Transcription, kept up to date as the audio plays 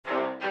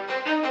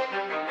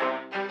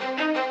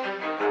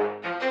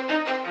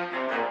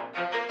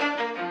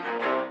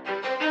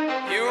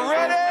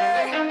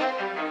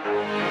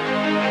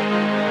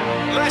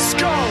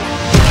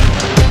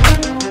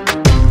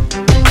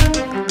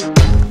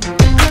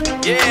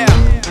Yeah.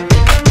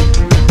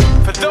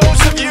 For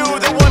those of you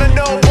that wanna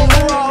know what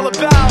we're all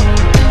about,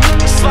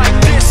 it's like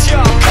this,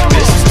 y'all.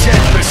 This is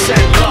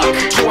 10% luck,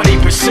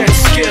 20%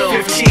 skill,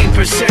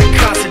 15%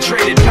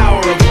 concentrated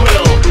power of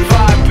will,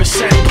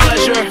 5%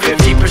 pleasure,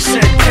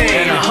 50%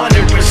 pain, and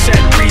 100%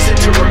 reason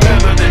to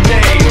remember the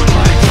name.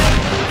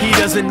 He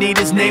doesn't need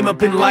his name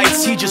up in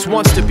lights, he just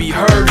wants to be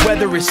heard,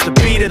 whether it's the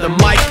beat or the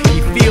mic.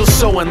 He feels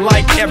so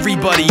unlike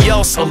everybody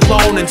else,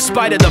 alone, in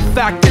spite of the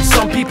fact that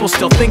some people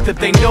still think that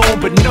they know.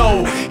 But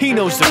no, he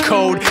knows the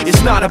code.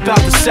 It's not about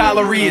the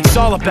salary, it's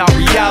all about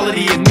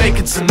reality and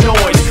making some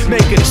noise,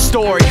 making a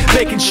story,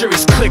 making sure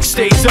his click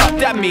stays up.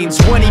 That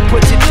means when he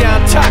puts it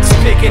down, Tox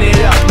picking it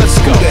up. Let's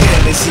go. Who the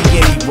hell is he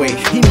anyway?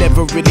 He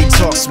never really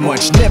talks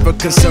much, never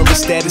concerned with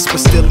status, but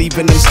still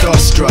even him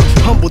starstruck.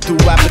 Humble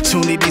through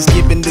opportunities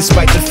given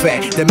despite the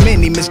fact that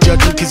many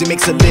misjudge him cause he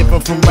makes a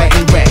living from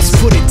writing raps.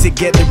 Put it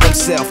together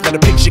himself, now the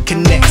picture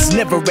connects.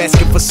 Never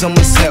asking for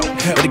someone's help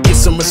or to get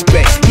some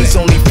respect. He's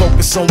only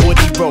focused on what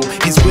he wrote.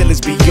 His will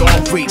is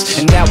beyond reach,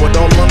 and now it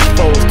all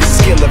unfolds, the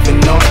skill of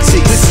an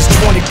artist. This is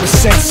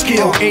 20%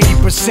 skill,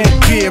 80%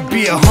 fear,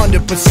 be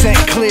 100%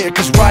 clear,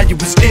 cause Ryu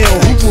was ill.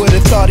 Who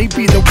would've thought he'd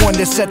be the one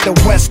that set the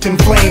West in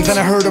flames? And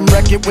I heard him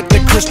wreck it with the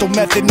crystal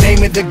method,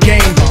 name of the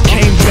game.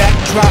 Came back,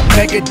 dropped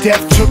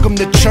Megadeth, took him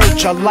to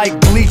church. I like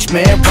Bleach,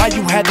 man.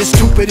 Ryu had the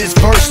stupidest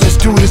verse, this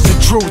dude is the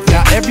truth.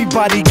 Now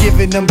everybody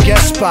giving them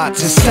guest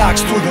spots and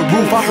stocks through the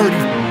roof. I heard he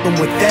f***ing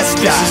with that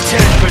stock.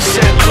 This is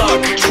 10%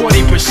 luck,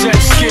 20%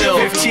 skill,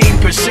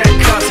 15%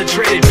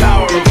 concentrated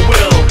power of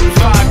will,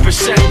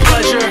 5%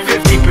 pleasure,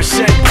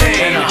 50%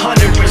 pain, and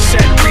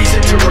 100%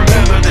 reason to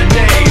remember the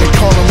name. They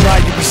call him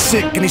Ryu, he's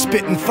sick and he's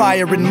spitting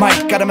fire. And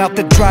Mike got him out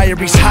the dryer,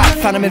 he's hot.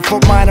 Found him in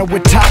Fort Minor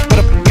with top, but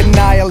a f***ing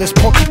nihilist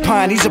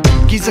porcupine. He's the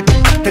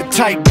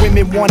type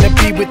women wanna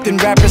be with,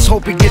 and rappers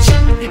hope he gets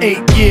 8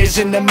 years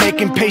in the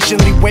making,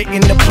 patiently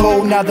waiting to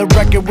blow. Now the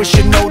record with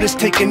your notice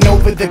taking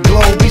over the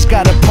globe. He's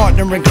got a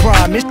partner in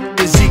crime, his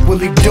is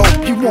equally dope.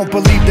 You won't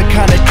believe the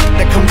kind of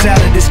that comes out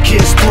of this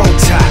kid's throat.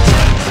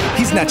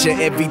 He's not your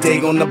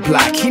everyday on the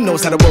block. He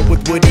knows how to work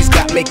with what he's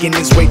got, making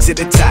his way to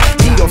the top.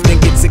 He often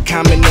gets a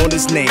comment on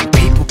his name.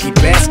 People keep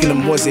asking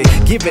him, was it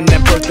given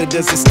that birth or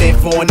does it stand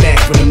for an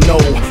acronym? No,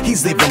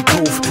 he's living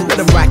proof. Let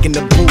him rock in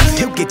the booth.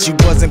 He'll get you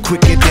buzzing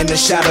quicker than a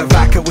shot of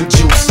vodka with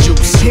juice.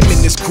 Him and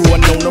his crew are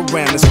known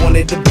around as one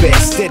of the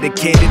best,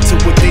 dedicated to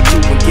what they do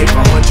and give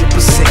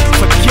 100%.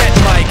 Forget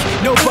Mike,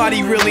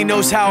 nobody really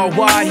knows how or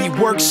why he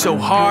works so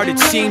hard. It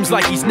seems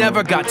like he's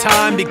never got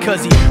time,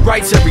 because he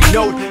writes every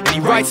note and he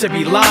writes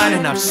every line.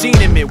 And I've seen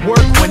him at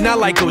work when that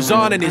light goes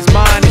on in his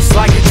mind. It's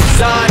like a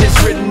design is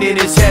written in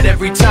his head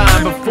every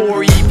time,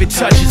 before he even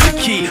touches a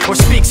key or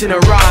speaks in a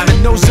rhyme.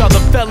 And those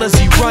other fellas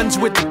he runs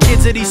with, the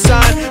kids that he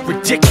signed,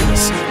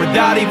 ridiculous,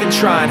 without even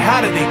trying.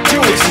 How do they do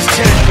it? This is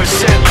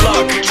 10%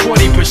 luck,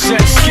 20%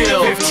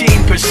 skill,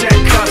 15%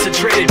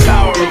 concentrated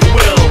power of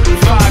will,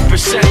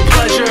 5%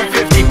 pleasure,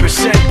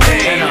 50%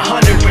 pain, and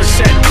 100%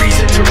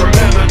 reason to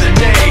remember the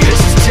name.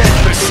 This is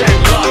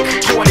 10% luck,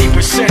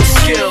 20%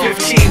 skill,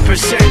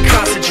 15%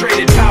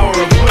 concentrated power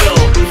of will,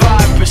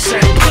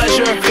 5%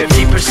 pleasure,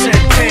 50%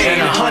 pain,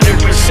 and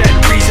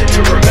 100% reason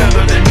to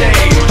remember the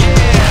name.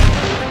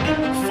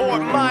 Yeah.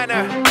 Fort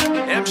Minor,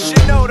 M.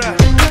 Shinoda,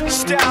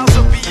 styles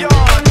of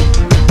beyond.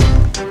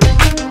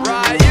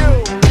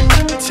 Ryu,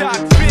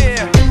 Talk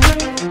Beer,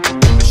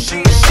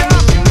 Machine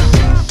Shop.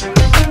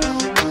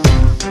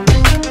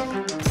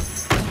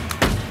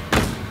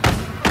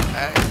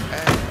 Hey.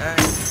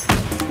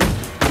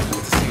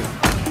 Good to see you.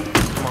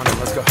 Come on in,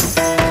 let's go.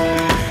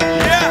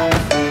 Yeah!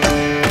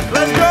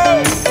 Let's go!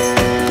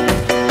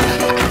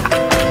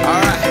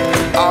 Alright,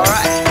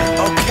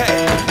 okay.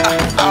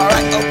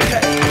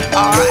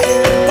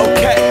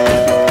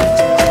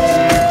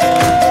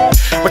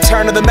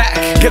 Return to the Mac.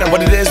 Get on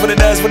what it is, what it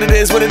does, what it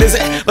is, what it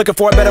isn't. Looking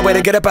for a better way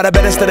to get up out of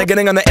bed instead of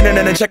getting on the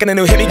internet and checking a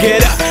new hit. Me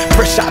get up,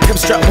 first shot, come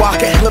strut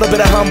walking. A little bit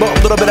of humble,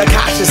 a little bit of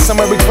cautious,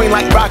 somewhere between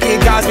like Rocky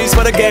and Cosby's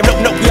for the game.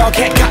 Nope, y'all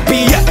can't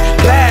copy yet.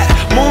 Glad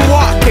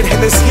moonwalking,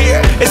 and this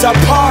here is our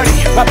party.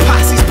 My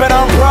posse's been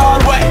on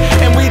Broadway,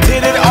 and we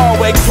did it all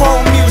way.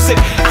 Chrome music,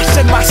 I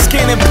shed my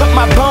skin and put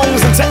my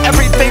bones into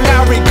everything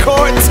I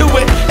record to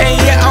it. And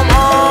yeah, I'm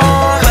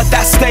on. Let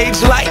that stage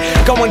light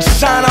go and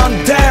shine on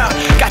down.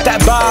 Got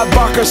that Bob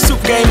Barker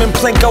suit game and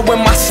Plinko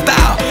in my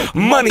style.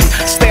 Money,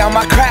 stay on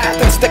my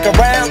craft and stick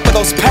around for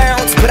those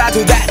pounds. But I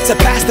do that to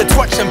pass the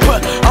torch and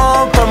put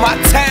on for my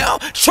town.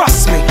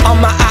 Trust me,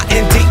 on my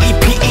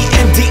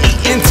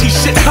INDEPENDENT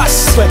shit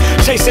hustling.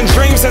 Chasing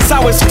dreams since I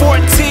was 14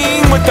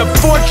 with the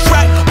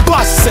 4-track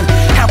bustin'.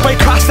 Halfway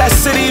across that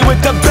city with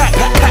the back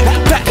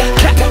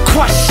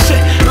crush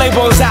shit.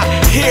 Labels out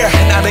here,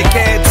 now they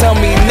can't tell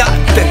me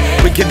nothing.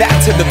 We give that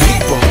to the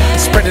people,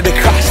 spread it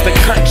across the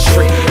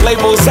country.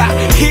 Labels out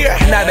here,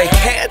 now they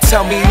can't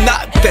tell me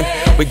nothing.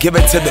 We give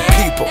it to the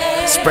people,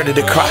 spread it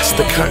across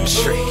the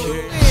country.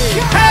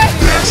 Hey!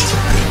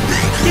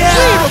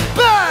 Yeah.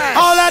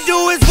 All I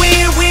do is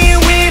win,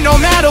 win, win, no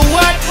matter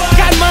what.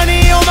 Got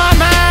money on my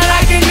mind,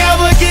 I can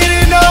never get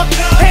enough.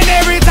 And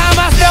every time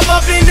I step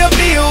up in the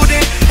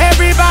building,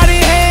 everybody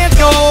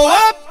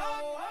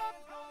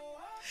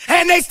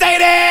they stay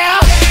there,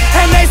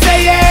 and they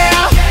say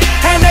yeah,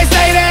 and they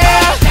stay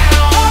there.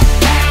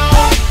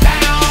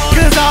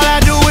 Cause all I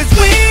do is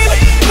win,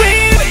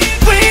 win,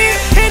 win.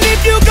 And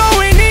if you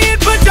going in,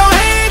 put your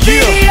hands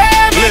in the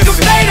air, make them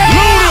stay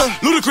there.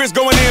 Ludacris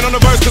going in on the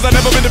verse, cause I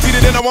never been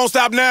defeated and I won't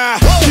stop now.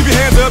 Keep your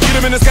hands up, get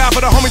them in the sky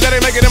for the homies that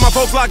ain't making it, my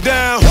folks locked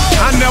down.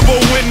 I never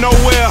went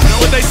nowhere,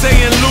 but they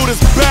saying Luda's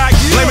back.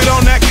 Blame it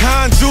on that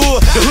contour,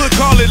 the hood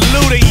call it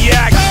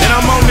Luda-yak. And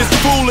I'm on this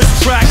foolish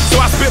track,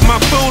 so I spit my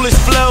foolish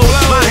flow.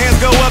 My hands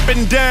go up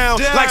and down,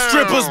 like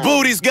strippers'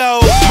 booties go.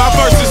 My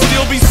verses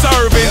still be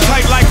serving,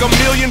 tight like a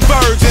million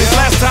virgins.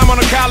 Last time on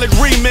a college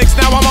remix,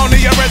 now I'm on the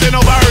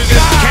original version.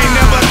 Can't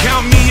never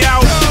count me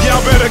out,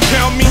 y'all better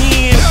count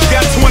me in.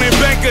 Got 20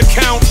 bank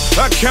accounts,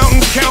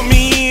 accountants count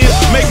me in.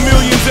 Make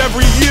millions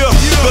every year,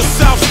 the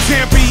South's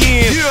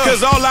champion.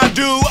 Cause all I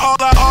do, all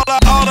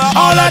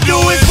I do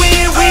is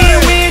win, win,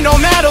 win, no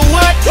matter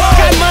what.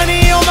 Got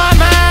money on my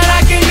mind,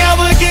 I can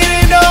never get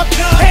enough.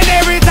 And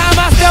every time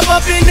I step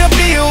up in the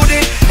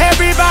building,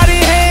 everybody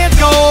hands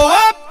go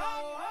up.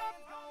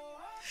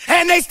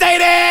 And they stay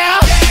there,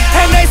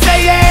 and they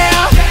say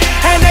yeah,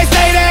 and they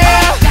stay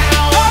there.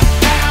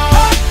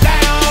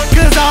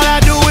 Cause all I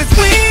do is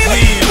win,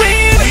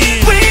 win,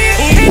 win.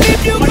 And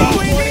if you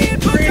go in,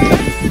 put your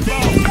hands in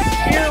the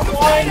air.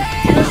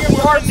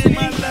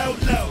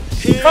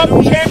 Cup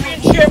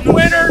championship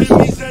winners,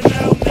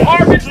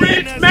 Marvin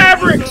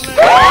Mavericks.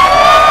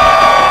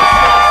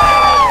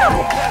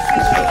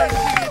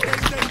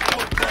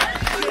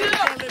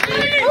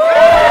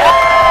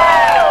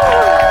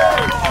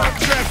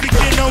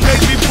 Trafficking don't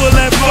make me pull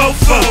that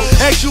fofo.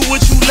 Ask you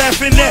what you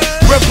laughing at,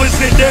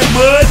 represent that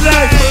mud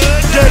life.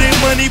 Dirty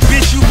money,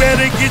 bitch, you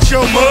better get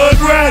your mud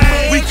right.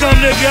 We come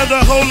together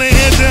holding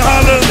hands and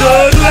holler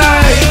hood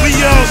life. We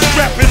all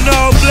strapping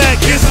all black,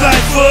 it's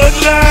like Bud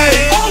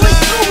Light.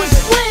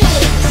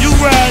 You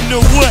riding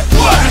or what?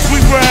 Cause we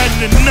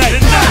riding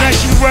tonight. Now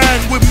she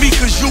riding with me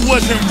cause you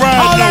wasn't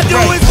riding. All I do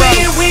is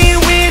win, win,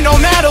 win, no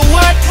matter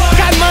what.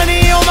 Got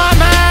money on my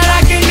mind, I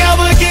can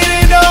never get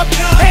enough.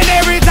 And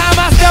every time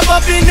I step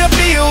up in the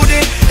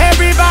building,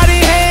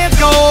 everybody hands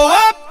go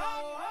up.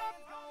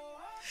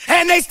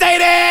 And they stay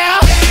there,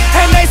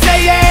 and they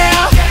say yeah.